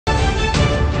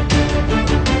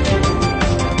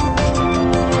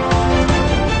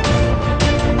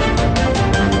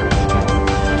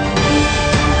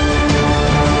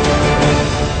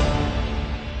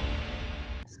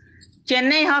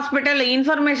Chennai hospital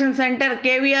information centre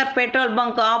KVR petrol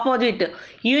bunk opposite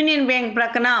union bank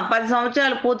ప్రక్కన 10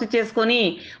 సంవత్సరాలు పూర్తి చేసుకుని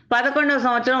 11వ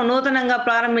సంవత్సరం నూతనంగా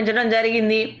ప్రారంభించడం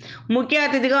జరిగింది. ముఖ్య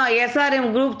అతిథిగా ఎస్ఆర్ఎం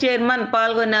గ్రూప్ చైర్మన్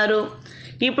పాల్గొన్నారు.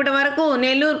 ఇప్పటి వరకు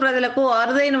నెల్లూరు ప్రజలకు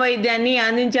అరుదైన వైద్యాన్ని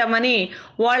అందించామని,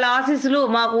 వాళ్ళ ఆశీస్సులు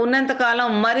మాకు ఉన్నంతకాలం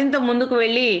మరింత ముందుకు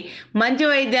వెళ్ళి మంచి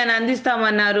వైద్యాన్ని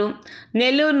అందిస్తామన్నారు.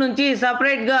 నెల్లూరు నుంచి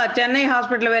సపరేట్గా చెన్నై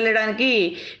హాస్పిటల్ వెళ్ళడానికి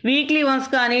వీక్లీ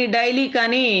వన్స్ కానీ డైలీ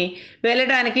కానీ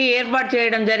వెళ్ళడానికి ఏర్పాటు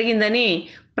చేయడం జరిగిందని,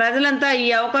 ప్రజలంతా ఈ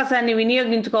అవకాశాన్ని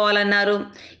వినియోగించుకోవాలన్నారు.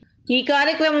 ఈ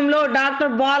కార్యక్రమంలో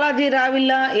డాక్టర్ బాలాజీ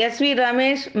రావిల్లా, ఎస్వి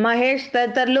రమేష్, మహేష్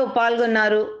తదితరులు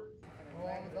పాల్గొన్నారు.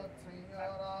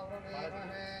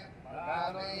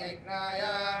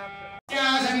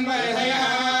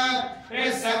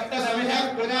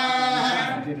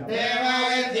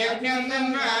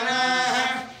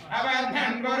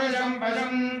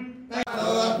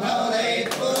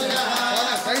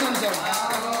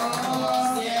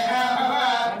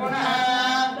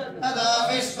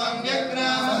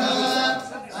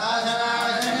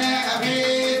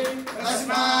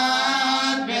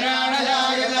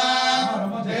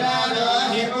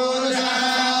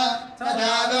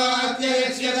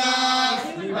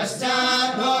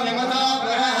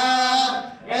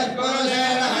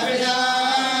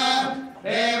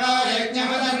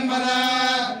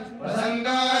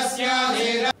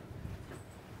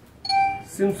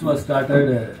 SIMS was started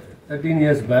 13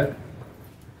 years back,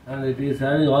 and it is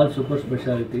having all super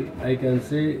speciality. I can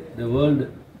say the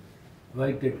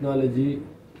world-wide technology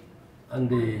and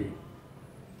the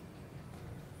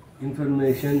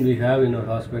information we have in our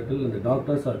hospital, and the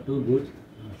doctors are too good.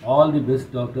 All the best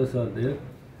doctors are there,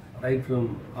 right from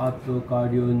ortho,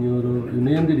 cardio, neuro, you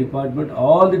name the department,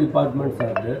 all the departments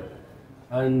are there,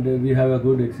 and we have a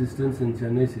good existence in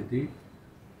Chennai city.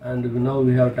 And now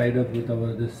we have tied up with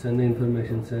this Chennai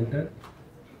Information Center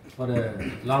for a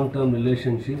long-term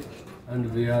relationship, and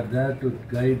we are there to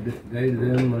guide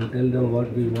them and tell them what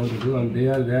we want to do, and they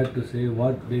are there to say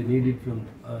what they need it from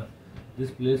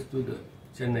this place to the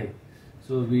Chennai.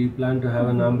 So we plan to have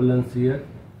an ambulance here,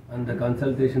 and the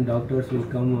consultation doctors will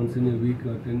come once in a week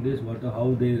or 10 days, how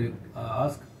they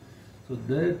ask. So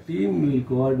their team will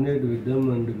coordinate with them,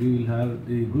 and we will have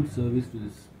the good service to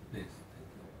this place.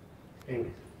 Thank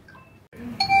you.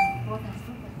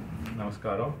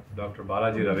 Namaskaram, Dr.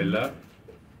 Balaji Ravilla,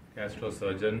 gastro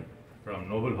surgeon from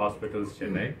Noble Hospitals,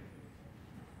 Chennai.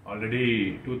 Already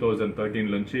 2013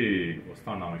 నుంచి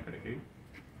వస్తున్నాం ఇక్కడికి.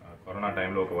 Corona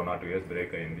టైంలో ఒక 1 or 2 years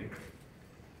break అయింది.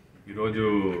 ఈరోజు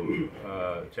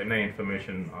Chennai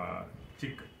information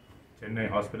Chennai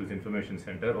hospitals information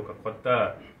centre ఒక కొత్త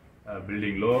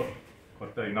బిల్డింగ్లో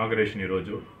కొత్త ఇనాగరేషన్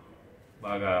ఈరోజు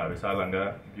బాగా విశాలంగా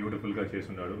బ్యూటిఫుల్గా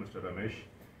చేస్తున్నాడు మిస్టర్ రమేష్.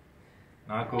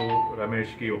 నాకు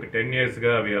రమేష్కి ఒక 10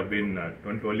 yearsగా వీ హ్యావ్ బీన్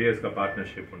 12 yearsగా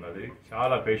పార్ట్నర్షిప్ ఉన్నది.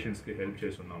 చాలా పేషెంట్స్కి హెల్ప్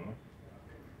చేస్తున్నాము.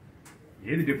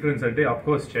 ఏది డిఫరెన్స్ అంటే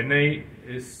అఫ్కోర్స్ చెన్నై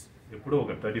ఇస్ ఎప్పుడో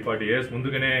ఒక 30-40 years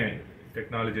ముందుగానే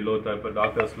టెక్నాలజీలో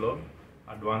డాక్టర్స్లో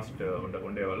అడ్వాన్స్డ్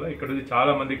ఉండే వల్ల ఇక్కడ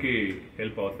చాలా మందికి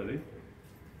హెల్ప్ అవుతుంది.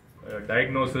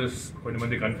 డయాగ్నోసిస్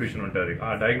కొంతమంది కన్ఫ్యూషన్ ఉంటుంది,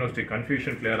 ఆ డయాగ్నోస్టిక్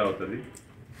కన్ఫ్యూషన్ క్లియర్ అవుతుంది.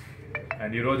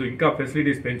 అండ్ ఈరోజు ఇంకా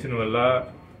ఫెసిలిటీస్ పెంచిన వల్ల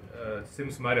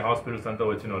సిమ్స్ మరి హాస్పిటల్స్ అంతా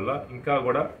వచ్చిన వల్ల ఇంకా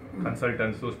కూడా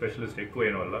కన్సల్టెంట్స్ స్పెషలిస్ట్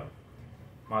ఎక్కువైన వల్ల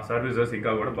మా సర్వీసెస్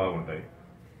ఇంకా కూడా బాగుంటాయి.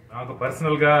 నాకు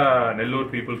పర్సనల్గా నెల్లూరు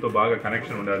పీపుల్తో బాగా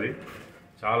కనెక్షన్ ఉండాలి.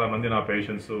 చాలామంది నా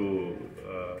పేషెంట్స్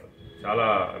చాలా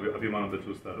అభిమానంతో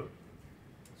చూస్తారు.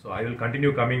 So I will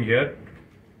continue coming here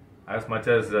as much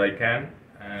as I can,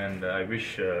 and I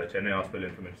wish Chennai hospital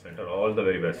information centre all the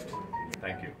very best.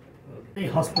 Thank you.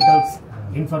 Hospitals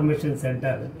information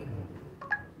centre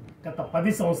గత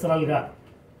 10 సంవత్సరాలుగా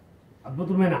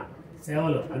అద్భుతమైన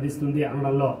సేవలు అందిస్తుంది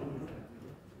అనడంలో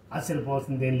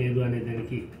ఆశ్చర్యపోవాల్సిందేం లేదు అనే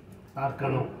దానికి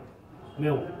తార్కాణం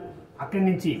మేము అక్కడి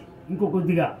నుంచి ఇంకో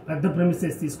కొద్దిగా పెద్ద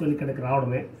ప్రెమిసెస్ తీసుకొని ఇక్కడికి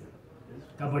రావడమే.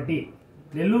 కాబట్టి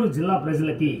నెల్లూరు జిల్లా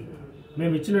ప్రజలకి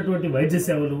మేము ఇచ్చినటువంటి వైద్య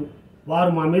సేవలు,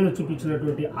 వారు మా మీద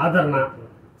చూపించినటువంటి ఆదరణ,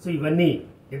 సో ఇవన్నీ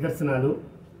నిదర్శనాలు.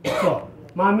 సో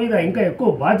మా మీద ఇంకా ఎక్కువ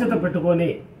బాధ్యత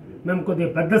పెట్టుకొని మేము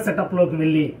కొద్దిగా పెద్ద సెటప్లోకి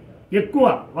వెళ్ళి ఎక్కువ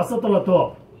వసతులతో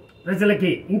ప్రజలకి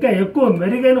ఇంకా ఎక్కువ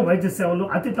మెరుగైన వైద్య సేవలు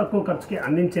అతి తక్కువ ఖర్చుకి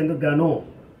అందించేందుకు గాను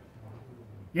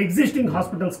ఎగ్జిస్టింగ్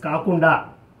హాస్పిటల్స్ కాకుండా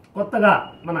కొత్తగా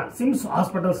మన సిమ్స్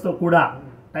హాస్పిటల్స్తో కూడా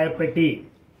టైప్ పెట్టి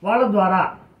వాళ్ళ ద్వారా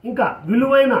ఇంకా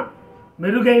విలువైన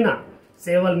మెరుగైన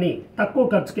సేవల్ని తక్కువ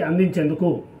ఖర్చుకి అందించేందుకు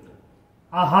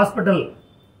ఆ hospital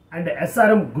and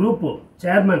SRM group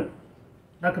chairman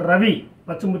doctor Ravi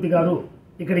పచ్చమూర్తి గారు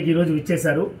ఇక్కడికి ఈరోజు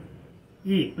విచ్చేశారు.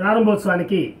 ఈ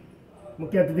ప్రారంభోత్సవానికి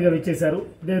ముఖ్య అతిథిగా విచ్చేశారు.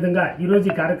 అదేవిధంగా ఈరోజు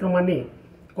ఈ కార్యక్రమాన్ని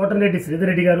కోటంరెడ్డి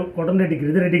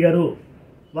గిరిధిరెడ్డి గారు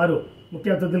వారు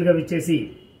ముఖ్య అతిథులుగా విచ్చేసి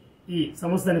ఈ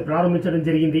సంస్థని ప్రారంభించడం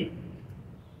జరిగింది.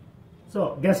 So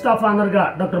guest of ఆనర్గా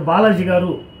doctor Balaji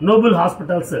గారు నోబుల్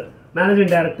హాస్పిటల్స్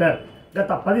మేనేజింగ్ డైరెక్టర్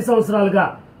గత 10 సంవత్సరాలుగా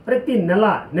ప్రతి నెల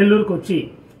నెల్లూరుకు వచ్చి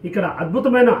ఇక్కడ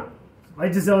అద్భుతమైన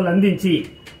వైద్య సేవలు అందించి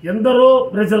ఎందరో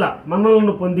ప్రజల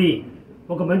మన్ననలను పొంది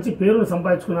ఒక మంచి పేరును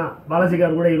సంపాదించుకున్న బాలాజీ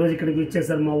గారు కూడా ఈరోజు ఇక్కడికి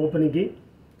వచ్చేసారు మా ఓపెనింగ్కి.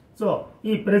 సో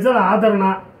ఈ ప్రజల ఆదరణ,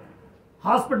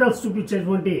 హాస్పిటల్స్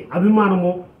చూపించేటువంటి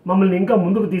అభిమానము మమ్మల్ని ఇంకా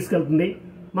ముందుకు తీసుకెళ్తుంది,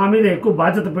 మా మీద ఎక్కువ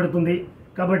బాధ్యత పెడుతుంది.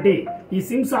 కాబట్టి ఈ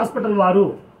సిమ్స్ హాస్పిటల్ వారు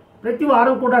ప్రతి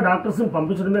వారం కూడా డాక్టర్స్ని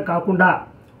పంపించడమే కాకుండా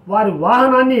వారి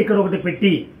వాహనాన్ని ఇక్కడ ఒకటి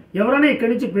పెట్టి ఎవరైనా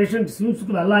ఇక్కడి నుంచి పేషెంట్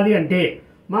సిమ్స్కి వెళ్ళాలి అంటే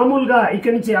మామూలుగా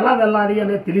ఇక్కడి నుంచి ఎలా వెళ్ళాలి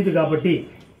అనేది తెలియదు కాబట్టి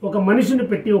ఒక మనిషిని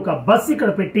పెట్టి ఒక బస్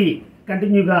ఇక్కడ పెట్టి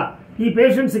కంటిన్యూగా ఈ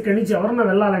పేషెంట్స్ ఇక్కడి నుంచి ఎవరైనా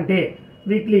వెళ్ళాలంటే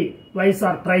వీక్లీ ట్వైస్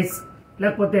ఆర్ ట్రైస్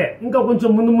లేకపోతే ఇంకా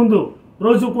కొంచెం ముందు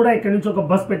రోజు కూడా ఇక్కడి నుంచి ఒక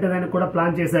బస్ పెట్టేదానికి కూడా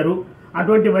ప్లాన్ చేశారు.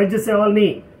 అటువంటి వైద్య సేవల్ని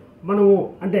మనము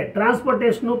అంటే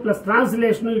ట్రాన్స్పోర్టేషన్ ప్లస్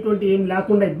ట్రాన్స్లేషన్ ఇటువంటి ఏం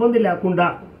లేకుండా ఇబ్బంది లేకుండా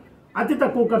అతి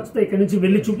తక్కువ ఖర్చుతో ఇక్కడి నుంచి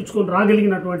వెళ్లి చూపించుకొని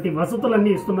రాగలిగినటువంటి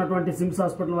వసతులన్నీ ఇస్తున్నటువంటి సిమ్స్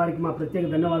హాస్పిటల్ వారికి మా ప్రత్యేక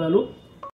ధన్యవాదాలు.